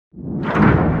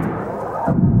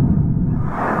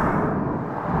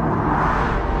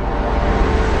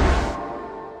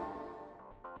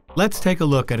Let's take a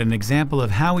look at an example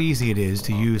of how easy it is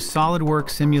to use SolidWorks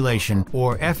Simulation,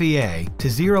 or FEA, to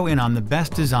zero in on the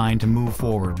best design to move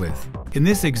forward with. In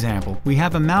this example, we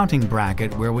have a mounting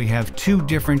bracket where we have two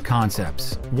different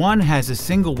concepts. One has a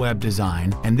single web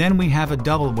design, and then we have a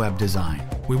double web design.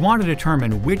 We want to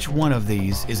determine which one of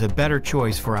these is a better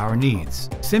choice for our needs.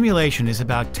 Simulation is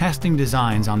about testing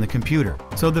designs on the computer.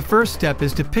 So the first step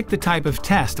is to pick the type of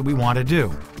test that we want to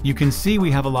do. You can see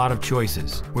we have a lot of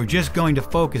choices. We're just going to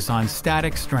focus on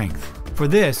static strength. For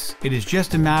this, it is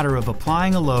just a matter of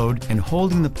applying a load and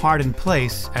holding the part in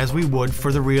place as we would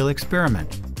for the real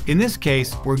experiment. In this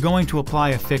case, we're going to apply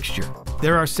a fixture.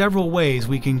 There are several ways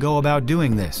we can go about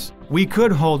doing this. We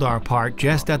could hold our part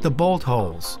just at the bolt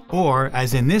holes, or,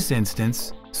 as in this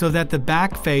instance, so that the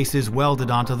back face is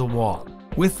welded onto the wall.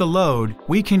 With the load,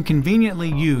 we can conveniently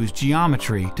use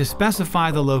geometry to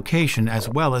specify the location as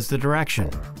well as the direction.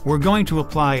 We're going to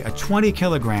apply a 20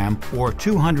 kilogram or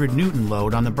 200 Newton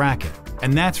load on the bracket,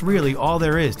 and that's really all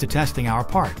there is to testing our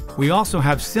part. We also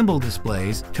have symbol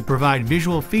displays to provide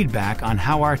visual feedback on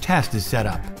how our test is set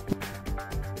up.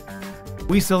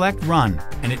 We select Run,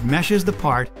 and it meshes the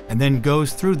part and then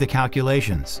goes through the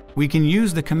calculations. We can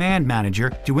use the Command Manager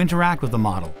to interact with the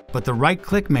model, but the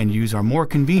right-click menus are more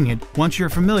convenient once you're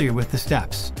familiar with the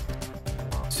steps.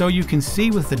 So you can see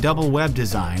with the double web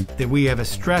design that we have a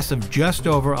stress of just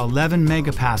over 11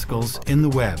 megapascals in the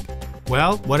web.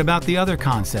 Well, what about the other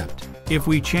concept? If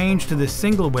we change to the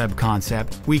single web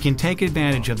concept, we can take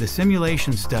advantage of the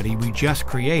simulation study we just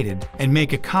created and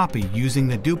make a copy using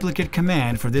the duplicate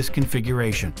command for this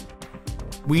configuration.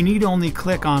 We need only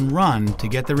click on Run to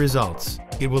get the results.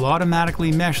 It will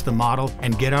automatically mesh the model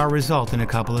and get our result in a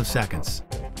couple of seconds.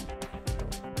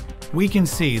 We can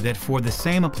see that for the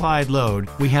same applied load,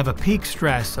 we have a peak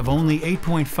stress of only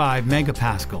 8.5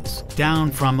 megapascals,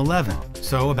 down from 11,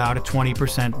 so about a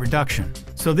 20% reduction.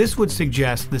 So this would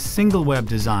suggest the single web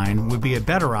design would be a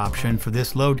better option for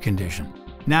this load condition.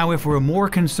 Now, if we're more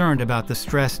concerned about the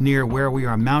stress near where we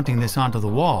are mounting this onto the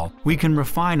wall, we can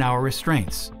refine our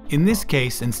restraints. In this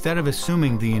case, instead of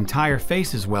assuming the entire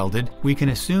face is welded, we can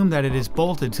assume that it is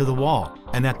bolted to the wall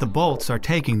and that the bolts are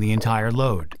taking the entire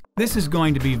load. This is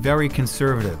going to be very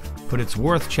conservative, but it's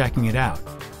worth checking it out.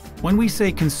 When we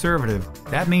say conservative,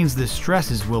 that means the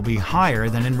stresses will be higher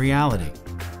than in reality.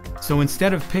 So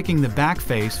instead of picking the back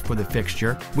face for the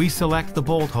fixture, we select the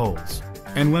bolt holes.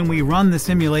 And when we run the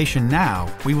simulation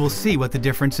now, we will see what the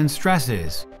difference in stress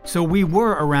is. So we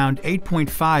were around 8.5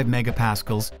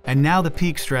 megapascals, and now the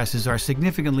peak stresses are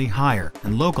significantly higher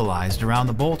and localized around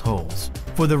the bolt holes.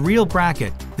 For the real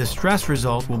bracket, the stress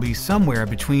result will be somewhere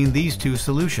between these two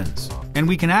solutions. And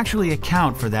we can actually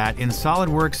account for that in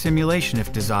SolidWorks Simulation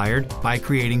if desired by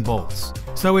creating bolts.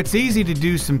 So it's easy to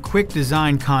do some quick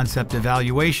design concept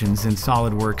evaluations in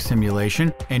SolidWorks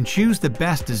Simulation and choose the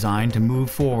best design to move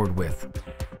forward with.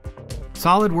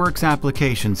 SolidWorks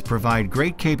applications provide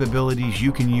great capabilities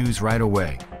you can use right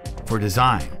away for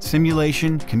design,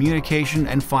 simulation, communication,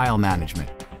 and file management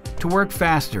to work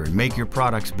faster and make your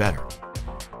products better.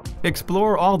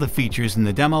 Explore all the features in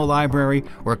the demo library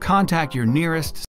or contact your nearest